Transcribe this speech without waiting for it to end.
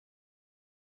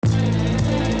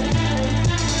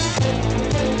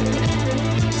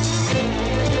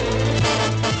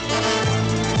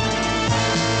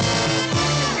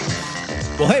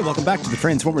welcome back to the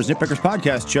Transformers Nitpickers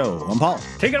Podcast Show. I'm Paul.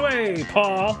 Take it away,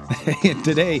 Paul.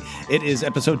 Today, it is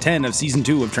episode 10 of season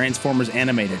 2 of Transformers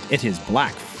Animated. It is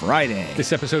Black Friday.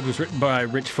 This episode was written by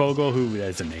Rich Fogel, who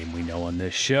is a name we know on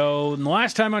this show. And the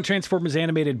last time on Transformers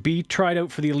Animated, B tried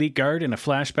out for the Elite Guard in a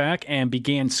flashback and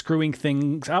began screwing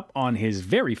things up on his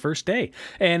very first day.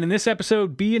 And in this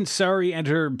episode, B and Sari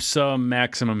enter some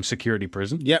maximum security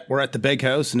prison. Yep, we're at the big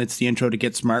house, and it's the intro to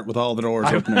Get Smart with all the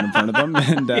doors opening in front of them.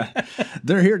 And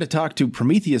they're here to talk to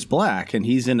Prometheus Black, and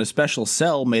he's in a special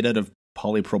cell made out of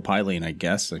polypropylene, I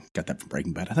guess. I got that from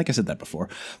Breaking Bad. I think I said that before.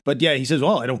 But yeah, he says,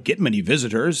 well, I don't get many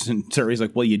visitors. And Sari's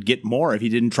like, well, you'd get more if you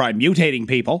didn't try mutating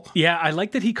people. Yeah, I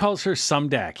like that he calls her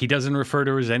Sumdac. He doesn't refer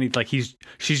to her as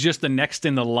she's just the next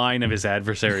in the line of his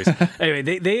adversaries.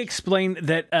 Anyway, they explain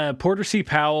that Porter C.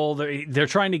 Powell, they're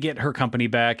trying to get her company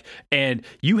back, and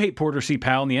you hate Porter C.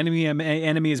 Powell, and the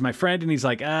enemy is my friend. And he's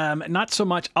like, not so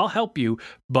much. I'll help you,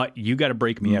 but you got to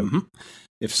break me out.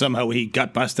 If somehow he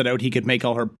got busted out, he could make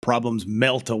all her problems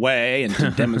melt away. And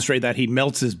to demonstrate that, he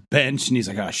melts his bench. And he's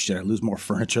like, oh, shit, I lose more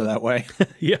furniture that way.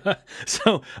 Yeah.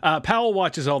 So Powell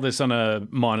watches all this on a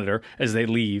monitor as they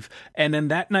leave. And then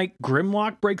that night,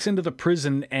 Grimlock breaks into the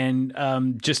prison and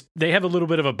they have a little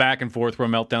bit of a back and forth where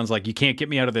Meltdown's like, you can't get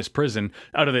me out of this prison,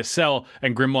 out of this cell.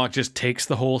 And Grimlock just takes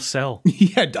the whole cell.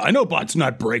 Yeah, Dinobot's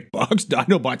not break box.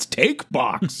 Dinobot's take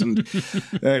box.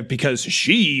 And because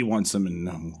she wants them. And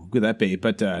who could that be?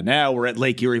 But now we're at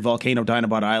Lake Erie Volcano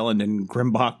Dinobot Island, and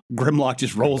Grimlock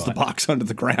just rolls the box onto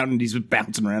the ground, and he's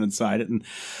bouncing around inside it. And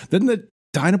then the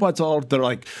Dinobots they're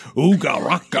like, ooga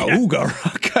raka, ooga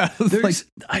raka.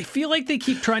 I feel like they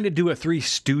keep trying to do a Three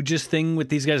Stooges thing with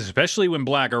these guys, especially when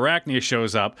Black Arachnia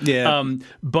shows up. Yeah.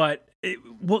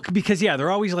 Because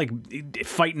they're always like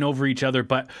fighting over each other,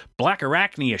 but Black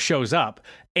Arachnia shows up,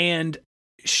 and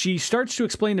she starts to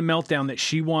explain to Meltdown that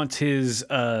she wants his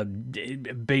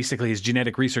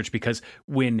genetic research, because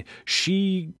when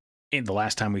the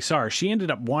last time we saw her, she ended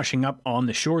up washing up on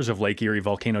the shores of Lake Erie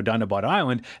Volcano Dinobot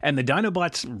Island, and the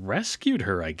Dinobots rescued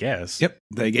her, I guess. Yep.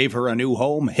 They gave her a new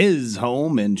home, his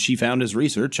home, and she found his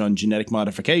research on genetic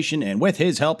modification, and with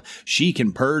his help, she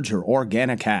can purge her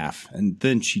organic half. And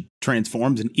then she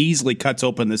transforms and easily cuts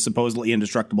open this supposedly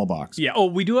indestructible box. Yeah. Oh,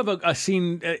 we do have a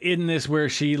scene in this where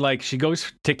she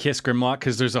goes to kiss Grimlock,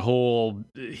 because there's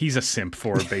he's a simp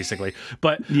for her, basically.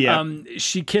 But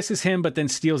she kisses him, but then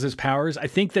steals his powers. I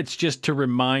think that's just to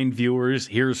remind viewers,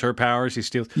 here's her powers. He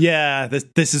steals. Yeah,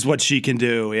 this is what she can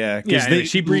do. Yeah.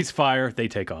 She breathes fire. They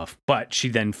take off, but she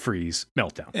then frees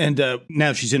Meltdown. And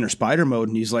now she's in her spider mode,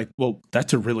 and he's like, well,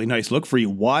 that's a really nice look for you.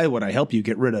 Why would I help you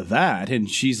get rid of that? And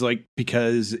she's like,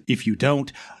 because if you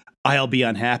don't, I'll be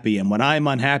unhappy. And when I'm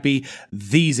unhappy,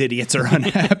 these idiots are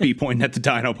unhappy, pointing at the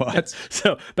Dinobots.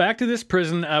 So back to this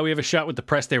prison. We have a shot with the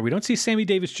press there. We don't see Sammy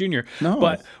Davis Jr. No.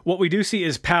 But what we do see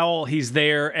is Powell. He's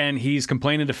there, and he's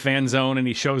complaining to Fanzone, and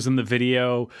he shows them the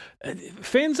video.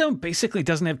 Fanzone basically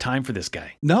doesn't have time for this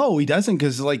guy. No, he doesn't,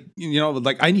 because,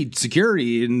 I need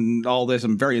security and all this.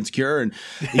 I'm very insecure. And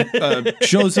he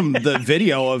shows him the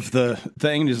video of the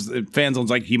thing. Fanzone's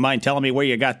like, you mind telling me where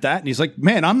you got that? And he's like,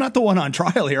 man, I'm not the one on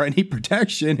trial here. I need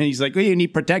protection. And he's like, oh, you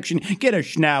need protection? Get a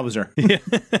schnauzer.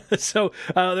 Yeah. So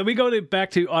then we go back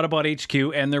to Autobot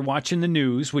HQ, and they're watching the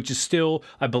news, which is still,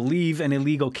 I believe, an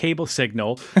illegal cable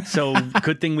signal. So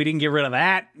good thing we didn't get rid of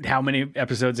that how many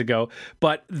episodes ago.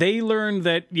 But they learned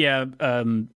that,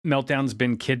 Meltdown's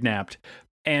been kidnapped.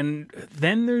 And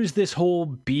then there's this whole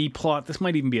B plot, this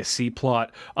might even be a C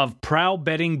plot, of Prowl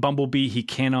betting Bumblebee he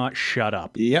cannot shut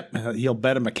up. Yep, he'll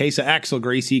bet him a case of axle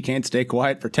grease he can't stay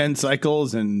quiet for 10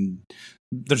 cycles, and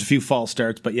there's a few false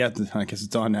starts, but yeah, I guess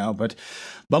it's on now. But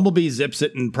Bumblebee zips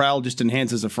it, and Prowl just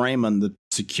enhances a frame on the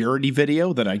security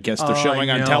video that I guess they're showing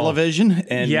on television.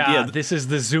 And this is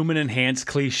the zoom and enhance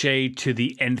cliche to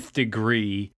the nth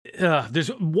degree. There's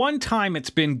one time it's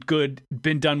been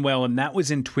done well, and that was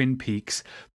in Twin Peaks.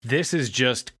 This is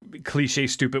just cliche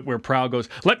stupid where Prowl goes,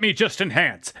 let me just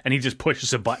enhance. And he just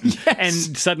pushes a button. Yes.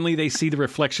 And suddenly they see the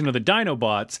reflection of the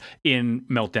Dinobots in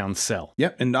Meltdown's cell.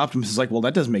 Yep. And Optimus is like, well,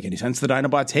 that doesn't make any sense. The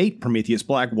Dinobots hate Prometheus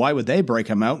Black. Why would they break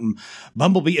him out? And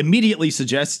Bumblebee immediately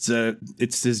suggests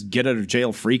it's his get out of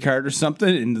jail free card or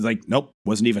something. And it's like, nope,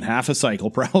 wasn't even half a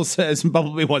cycle, Prowl says. And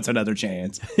Bumblebee wants another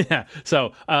chance. Yeah.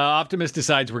 So Optimus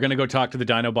decides we're going to go talk to the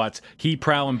Dinobots. He,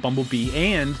 Prowl, and Bumblebee.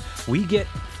 And we get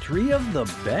 3 of the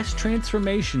best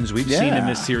transformations we've seen in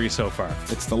this series so far.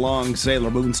 It's the long Sailor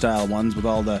Moon style ones with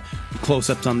all the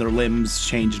close-ups on their limbs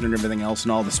changing and everything else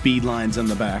and all the speed lines on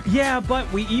the back. Yeah, but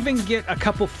we even get a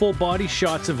couple full body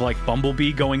shots of like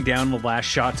Bumblebee going down the last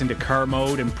shots into car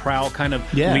mode and Prowl kind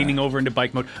of leaning over into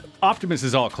bike mode. Optimus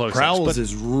is all close-ups. Prowl's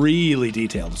is really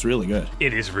detailed. It's really good.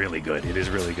 It is really good. It is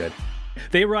really good.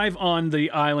 They arrive on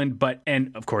the island,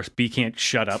 and of course, B can't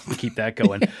shut up and keep that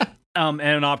going.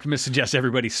 And Optimus suggests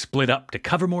everybody split up to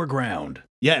cover more ground.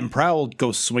 Yeah, and Prowl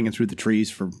goes swinging through the trees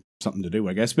for something to do,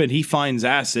 I guess. But he finds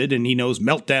Acid, and he knows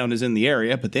Meltdown is in the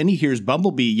area. But then he hears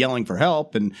Bumblebee yelling for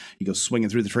help, and he goes swinging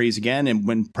through the trees again. And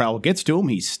when Prowl gets to him,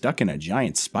 he's stuck in a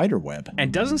giant spider web.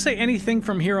 And doesn't say anything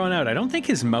from here on out. I don't think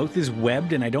his mouth is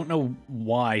webbed, and I don't know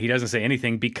why he doesn't say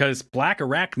anything, because Black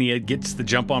Arachnia gets the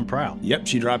jump on Prowl. Yep,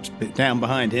 she drops down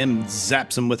behind him,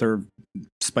 zaps him with her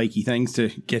spiky things to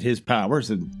get his powers,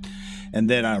 and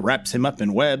then wraps him up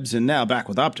in webs. And now back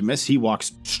with Optimus, he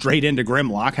walks straight into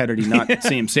Grimlock. How did he not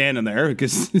see him standing there?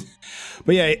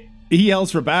 But yeah, he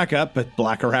yells for backup, but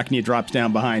Black Arachnia drops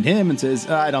down behind him and says,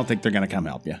 I don't think they're going to come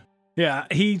help you. Yeah,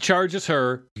 he charges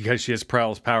her because she has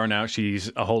Prowl's power now. She's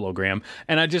a hologram.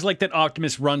 And I just like that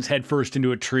Optimus runs headfirst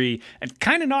into a tree and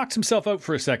kind of knocks himself out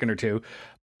for a second or two.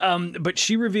 But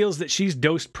she reveals that she's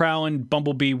dosed Prowl and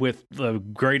Bumblebee with the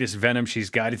greatest venom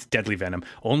she's got. It's deadly venom.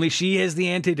 Only she has the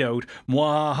antidote.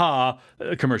 Mwaha.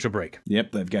 Commercial break.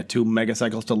 Yep, they've got 2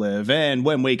 megacycles to live. And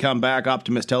when we come back,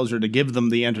 Optimus tells her to give them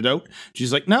the antidote.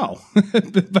 She's like, no.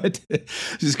 But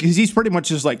he's pretty much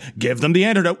just like, give them the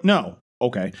antidote. No.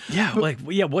 Okay. Yeah,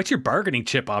 what's your bargaining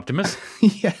chip, Optimus?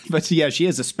 Yeah, she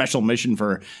has a special mission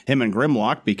for him and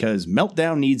Grimlock because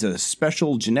Meltdown needs a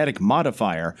special genetic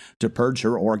modifier to purge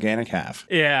her organic half.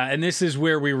 Yeah, and this is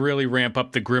where we really ramp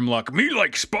up the Grimlock, me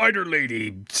like Spider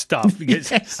Lady stuff.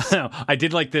 Because I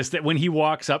did like this, that when he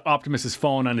walks up, Optimus is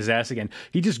falling on his ass again.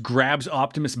 He just grabs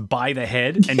Optimus by the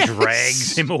head and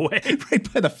drags him away.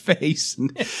 Right by the face.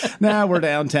 And now we're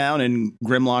downtown and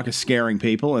Grimlock is scaring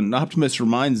people, and Optimus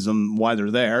reminds them why they're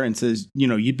there and says,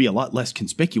 you'd be a lot less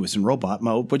conspicuous in robot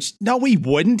mode, which no, he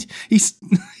wouldn't. He's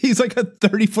like a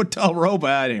 30-foot tall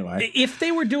robot anyway. If they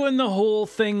were doing the whole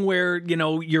thing where,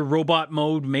 your robot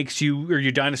mode makes you, or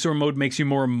your dinosaur mode makes you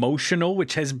more emotional,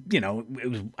 which has,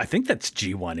 I think that's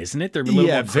G1, isn't it? They're a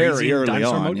little more crazy in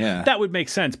dinosaur mode. Yeah. That would make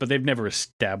sense, but they've never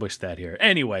established that here.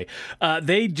 Anyway,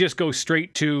 they just go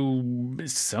straight to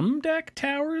some deck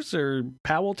towers or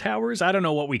Powell Towers. I don't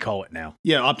know what we call it now.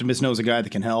 Yeah, Optimus knows a guy that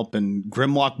can help, and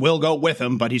Grimlock will go with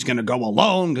him, but he's going to go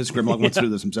alone because Grimlock wants to do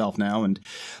this himself now.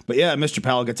 But yeah, Mr.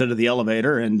 Powell gets out of the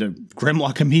elevator, and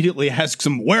Grimlock immediately asks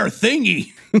him, "Where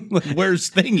Thingy?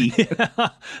 Where's Thingy?" Yeah.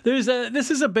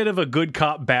 This is a bit of a good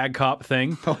cop, bad cop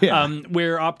thing. Oh, yeah.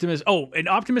 Where Optimus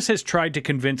has tried to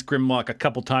convince Grimlock a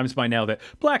couple times by now that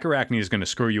Black Arachnia is going to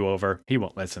screw you over. He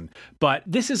won't listen. But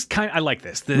this is I like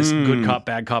this good cop,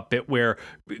 bad cop bit where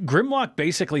Grimlock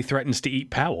basically threatens to eat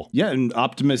Powell. Yeah, and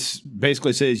Optimus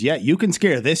basically says, yeah, you can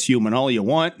scare this human all you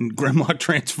want, and Grimlock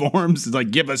transforms, is like,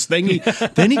 give us Thingy.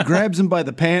 Then he grabs him by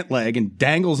the pant leg and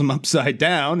dangles him upside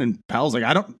down, and Powell's like,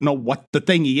 I don't know what the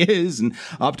Thingy is, and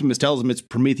Optimus tells him it's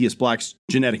Prometheus Black's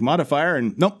genetic modifier,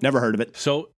 and nope, never heard of it.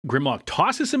 So Grimlock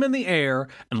tosses him in the air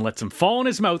and lets him fall in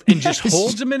his mouth and just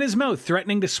holds him in his mouth,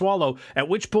 threatening to swallow, at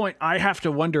which point I have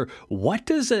to wonder, what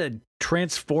does a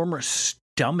Transformer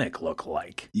stomach look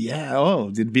like? Yeah,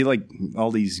 it'd be like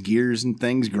all these gears and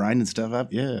things grinding stuff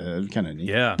up. Yeah, kind of neat.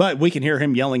 Yeah. But we can hear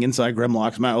him yelling inside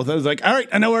Grimlock's mouth. I was like, all right,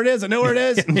 I know where it is. And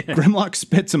Grimlock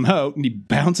spits him out, and he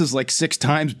bounces like 6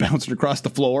 times, bouncing across the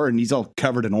floor, and he's all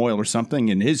covered in oil or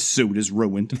something, and his suit is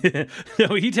ruined.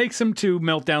 No, he takes him to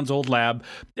Meltdown's old lab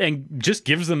and just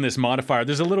gives them this modifier.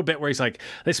 There's a little bit where he's like,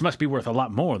 this must be worth a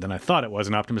lot more than I thought it was,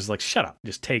 and Optimus is like, shut up,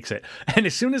 just takes it. And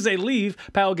as soon as they leave,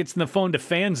 Powell gets on the phone to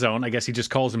Fan Zone. I guess he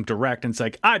just calls him direct and it's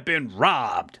like, I've been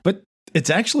robbed. But it's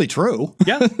actually true.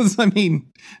 Yeah. I mean,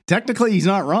 technically he's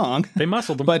not wrong. They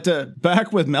muscled him. But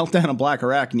back with Meltdown and Black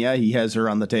Arachnia, he has her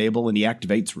on the table and he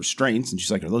activates restraints. And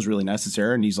she's like, are those really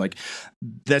necessary? And he's like,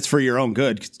 that's for your own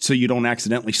good, so you don't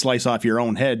accidentally slice off your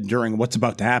own head during what's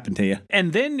about to happen to you.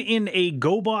 And then in a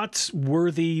GoBots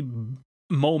worthy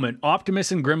moment, Optimus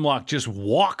and Grimlock just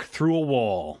walk through a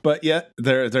wall. But yeah,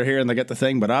 they're here and they get the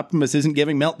thing, but Optimus isn't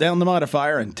giving Meltdown the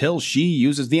modifier until she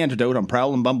uses the antidote on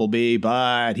Prowl and Bumblebee,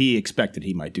 but he expected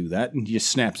he might do that, and he just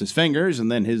snaps his fingers, and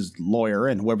then his lawyer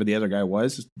and whoever the other guy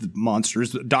was, the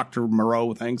monsters, Dr.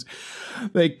 Moreau things,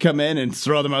 they come in and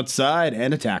throw them outside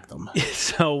and attack them.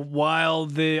 So while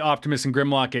the Optimus and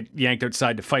Grimlock get yanked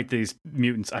outside to fight these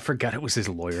mutants, I forgot it was his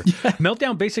lawyer. Yeah.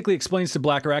 Meltdown basically explains to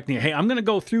Black Arachnia, hey, I'm going to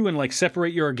go through and like separate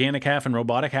separate your organic half and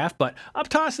robotic half, but I'm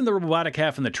tossing the robotic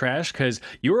half in the trash because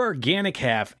your organic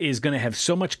half is going to have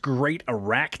so much great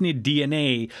arachnid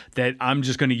DNA that I'm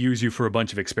just going to use you for a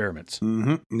bunch of experiments.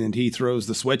 Mm-hmm. And he throws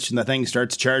the switch and the thing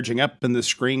starts charging up and the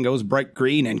screen goes bright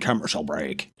green and commercial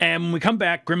break. And when we come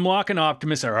back, Grimlock and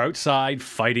Optimus are outside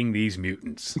fighting these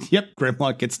mutants. Yep,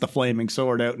 Grimlock gets the flaming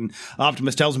sword out and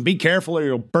Optimus tells him, be careful or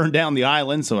you'll burn down the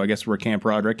island. So I guess we're Camp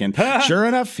Roderick. And sure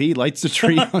enough, he lights the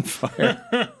tree on fire.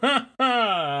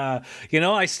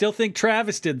 I still think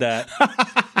Travis did that.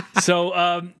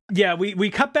 So, we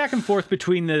cut back and forth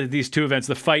between these two events,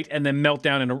 the fight and then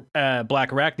Meltdown and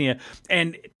Black Arachnia.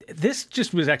 And this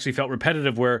just actually felt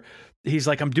repetitive where he's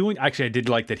like, I did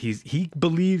like that he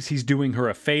believes he's doing her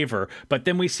a favor, but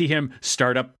then we see him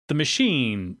start up the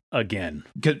machine again.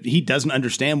 Because he doesn't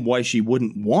understand why she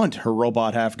wouldn't want her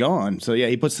robot half gone. So yeah,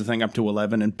 he puts the thing up to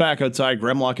 11 and back outside,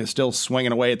 Grimlock is still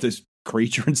swinging away at this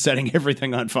creature and setting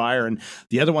everything on fire, and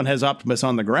the other one has Optimus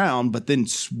on the ground, but then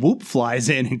Swoop flies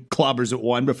in and clobbers at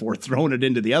one before throwing it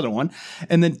into the other one,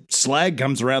 and then Slag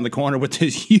comes around the corner with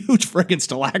this huge friggin'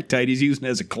 stalactite he's using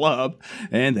as a club,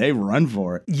 and they run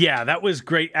for it. Yeah, that was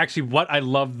great. Actually, what I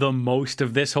loved the most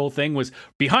of this whole thing was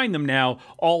behind them now,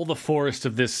 all the forests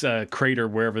of this crater,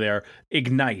 wherever they are,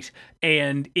 ignite.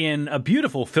 And in a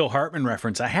beautiful Phil Hartman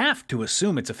reference, I have to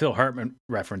assume it's a Phil Hartman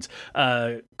reference,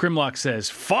 Grimlock says,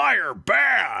 "Fire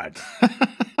bad!"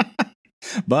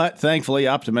 But thankfully,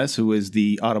 Optimus, who is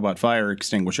the Autobot fire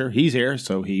extinguisher, he's here,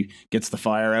 so he gets the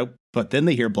fire out. But then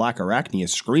they hear Black Arachnia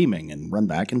screaming and run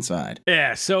back inside.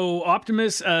 Yeah, so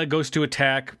Optimus goes to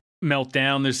attack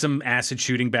Meltdown. There's some acid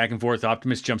shooting back and forth.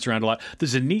 Optimus jumps around a lot.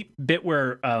 There's a neat bit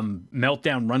where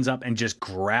Meltdown runs up and just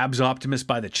grabs Optimus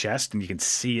by the chest, and you can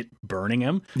see it burning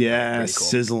him. Yeah, cool.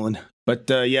 Sizzling.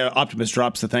 But Optimus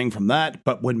drops the thing from that.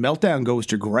 But when Meltdown goes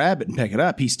to grab it and pick it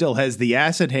up, he still has the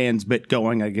acid hands bit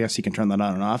going. I guess he can turn that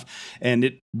on and off. And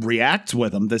it reacts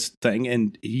with him, this thing.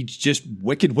 And he's just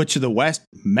Wicked Witch of the West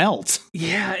melts.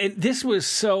 Yeah, and this was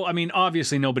so,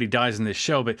 obviously nobody dies in this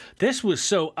show, but this was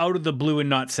so out of the blue and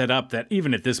not set up that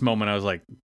even at this moment I was like,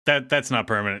 that's not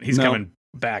permanent. He's coming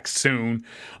back soon.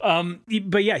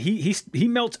 But yeah, he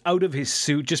melts out of his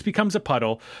suit, just becomes a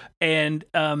puddle. And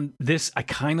this, I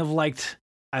kind of liked.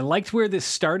 I liked where this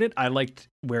started. I liked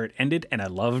where it ended, and I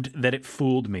loved that it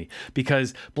fooled me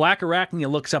because Black Arachnia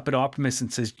looks up at Optimus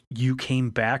and says, "You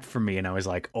came back for me." And I was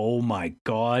like, oh my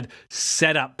God,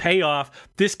 set up, payoff.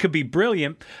 This could be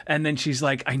brilliant. And then she's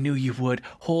like, "I knew you would.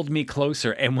 Hold me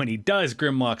closer." And when he does,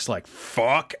 Grimlock's like,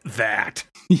 "Fuck that."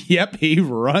 Yep, he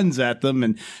runs at them,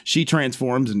 and she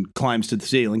transforms and climbs to the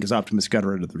ceiling because Optimus got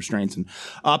rid of the restraints. And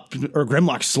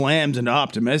Grimlock slams into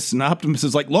Optimus, and Optimus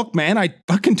is like, "Look, man, I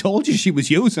fucking told you she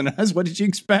was using us. What did you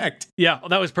expect?" Yeah,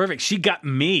 that was perfect. She got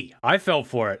me. I fell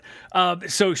for it.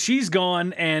 So she's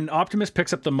gone, and Optimus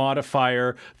picks up the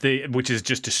modifier, which is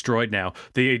just destroyed now.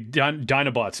 The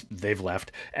Dinobots, they've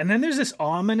left. And then there's this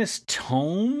ominous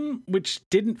tone, which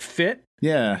didn't fit.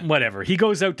 Yeah. Whatever. He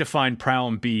goes out to find Prowl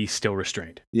and B still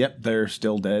restrained. Yep, they're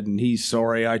still dead, and he's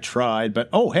sorry I tried, but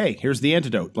oh, hey, here's the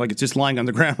antidote. Like, it's just lying on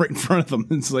the ground right in front of them.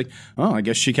 It's like, oh, I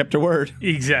guess she kept her word.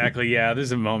 Exactly, yeah,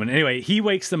 there's a moment. Anyway, he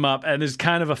wakes them up, and there's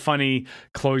kind of a funny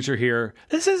closure here.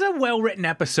 This is a well-written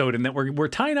episode in that we're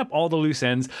tying up all the loose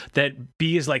ends, that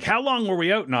B is like, "How long were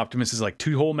we out?" And Optimus is like,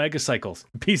 2 whole megacycles.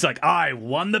 B's like, "I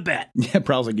won the bet." Yeah,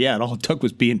 Prowl's like, yeah, all it took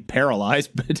was being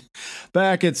paralyzed. But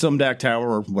back at Sumdac Tower,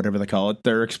 or whatever they call it,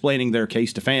 they're explaining their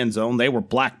case to Fan Zone. They were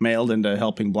blackmailed into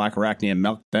helping Black Arachnia and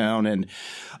Meltdown, and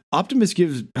Optimus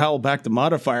gives Powell back the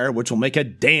modifier, which will make a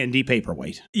dandy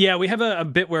paperweight. Yeah, we have a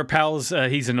bit where Powell's,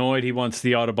 he's annoyed. He wants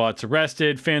the Autobots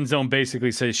arrested. Fan Zone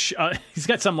basically says, he's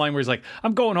got some line where he's like,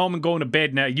 "I'm going home and going to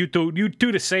bed now. You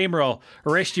do the same or I'll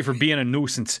arrest you for being a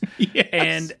nuisance." Yes.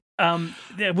 And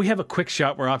we have a quick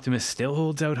shot where Optimus still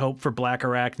holds out hope for Black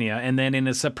Arachnia, and then in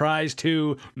a surprise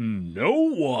to no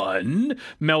one,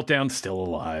 Meltdown's still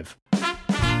alive.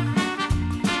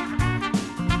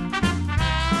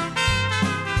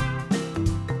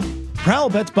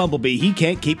 Prowl bets Bumblebee he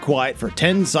can't keep quiet for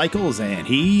 10 cycles, and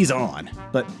he's on.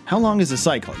 But how long is a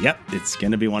cycle? Yep, it's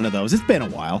gonna be one of those. It's been a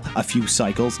while. A few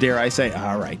cycles, dare I say.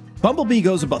 All right. Bumblebee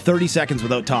goes about 30 seconds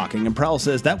without talking, and Prowl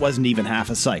says that wasn't even half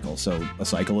a cycle. So a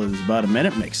cycle is about a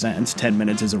minute, makes sense. 10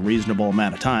 minutes is a reasonable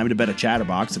amount of time to bet a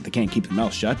chatterbox if they can't keep their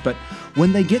mouth shut. But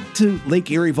when they get to Lake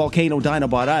Erie Volcano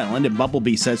Dinobot Island and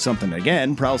Bumblebee says something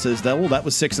again, Prowl says that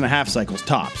was 6.5 cycles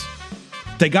tops.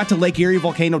 They got to Lake Erie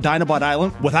Volcano Dinobot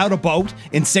Island without a boat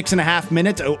in 6.5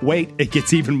 minutes. Oh, wait, it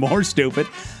gets even more stupid.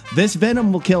 This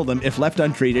venom will kill them if left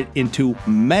untreated in 2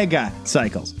 mega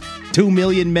cycles. 2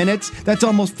 million minutes? That's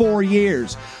almost 4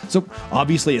 years. So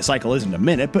obviously a cycle isn't a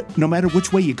minute, but no matter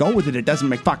which way you go with it, it doesn't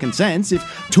make fucking sense.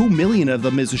 If 2 million of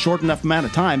them is a short enough amount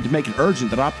of time to make it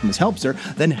urgent that Optimus helps her,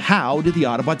 then how did the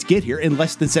Autobots get here in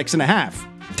less than 6.5?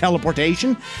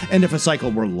 Teleportation? And if a cycle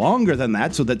were longer than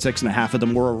that, so that 6.5 of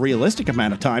them were a realistic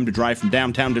amount of time to drive from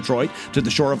downtown Detroit to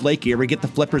the shore of Lake Erie, get the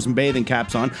flippers and bathing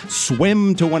caps on,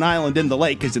 swim to an island in the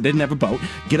lake because it didn't have a boat,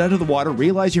 get out of the water,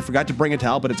 realize you forgot to bring a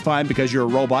towel, but it's fine because you're a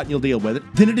robot and you'll deal with it,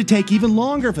 then it'd take even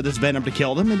longer for this venom to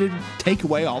kill them, and it'd take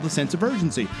away all the sense of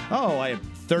urgency. Oh, I have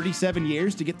 37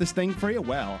 years to get this thing for you?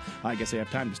 Well, I guess I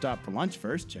have time to stop for lunch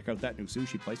first. Check out that new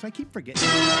sushi place. I keep forgetting.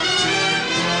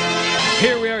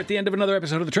 Here we are at the end of another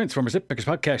episode of the Transformers Nitpickers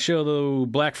Podcast Show, the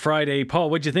Black Friday. Paul,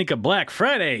 what'd you think of Black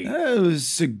Friday? It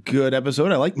was a good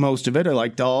episode. I liked most of it. I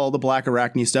liked all the Black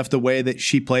Arachne stuff, the way that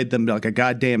she played them like a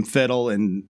goddamn fiddle,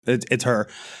 and it's her.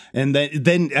 And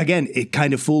then again, it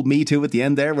kind of fooled me too at the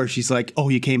end there, where she's like, "Oh,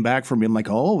 you came back for me." I'm like,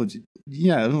 "Oh,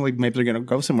 yeah, like maybe they're gonna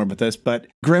go somewhere with this." But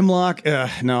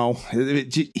Grimlock, no,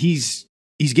 he's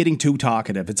getting too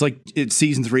talkative. It's like it's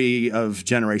season 3 of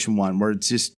Generation 1, where it's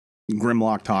just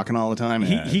Grimlock talking all the time.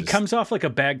 He comes off like a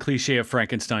bad cliche of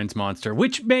Frankenstein's monster,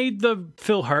 which made the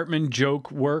Phil Hartman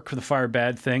joke work for the fire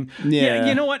bad thing. Yeah,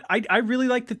 you know what? I really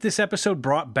like that this episode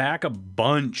brought back a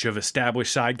bunch of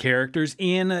established side characters,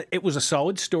 and it was a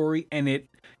solid story, and it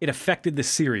affected the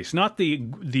series. Not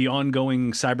the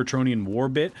ongoing Cybertronian war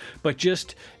bit, but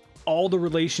just all the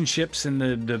relationships and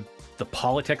the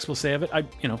politics, we'll say, of it.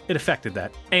 It affected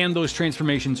that. And those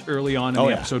transformations early on in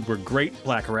the episode were great.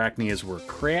 Black Arachnias were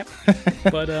crap.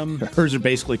 But hers are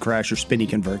basically Crash or Spinny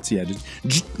converts. Yeah,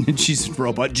 just she's a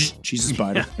robot. She's a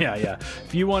spider. Yeah.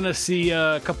 If you want to see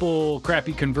a couple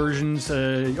crappy conversions,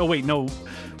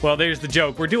 well, there's the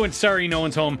joke. We're doing Sorry No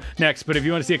One's Home next, but if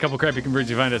you want to see a couple crappy conversions,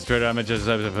 you find us straight on.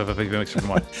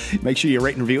 Make sure you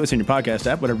rate and review us in your podcast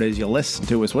app, whatever it is you listen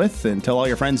to us with, and tell all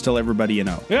your friends, tell everybody you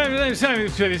know.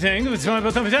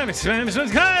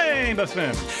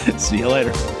 See you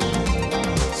later.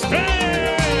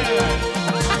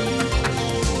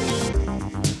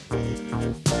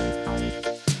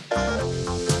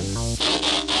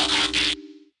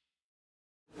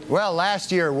 Well,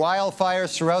 last year,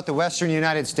 wildfires throughout the western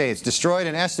United States destroyed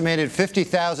an estimated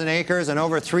 50,000 acres and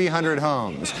over 300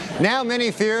 homes. Now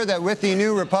many fear that with the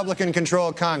new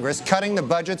Republican-controlled Congress cutting the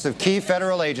budgets of key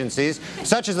federal agencies,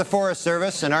 such as the Forest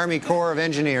Service and Army Corps of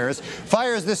Engineers,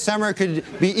 fires this summer could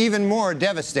be even more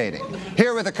devastating.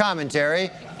 Here with a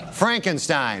commentary,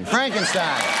 Frankenstein.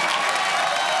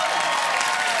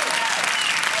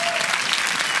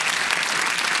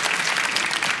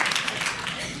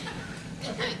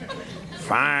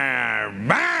 Fire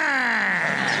back!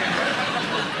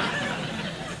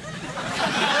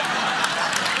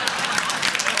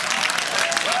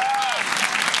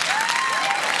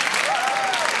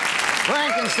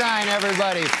 Frankenstein,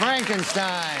 everybody.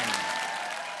 Frankenstein.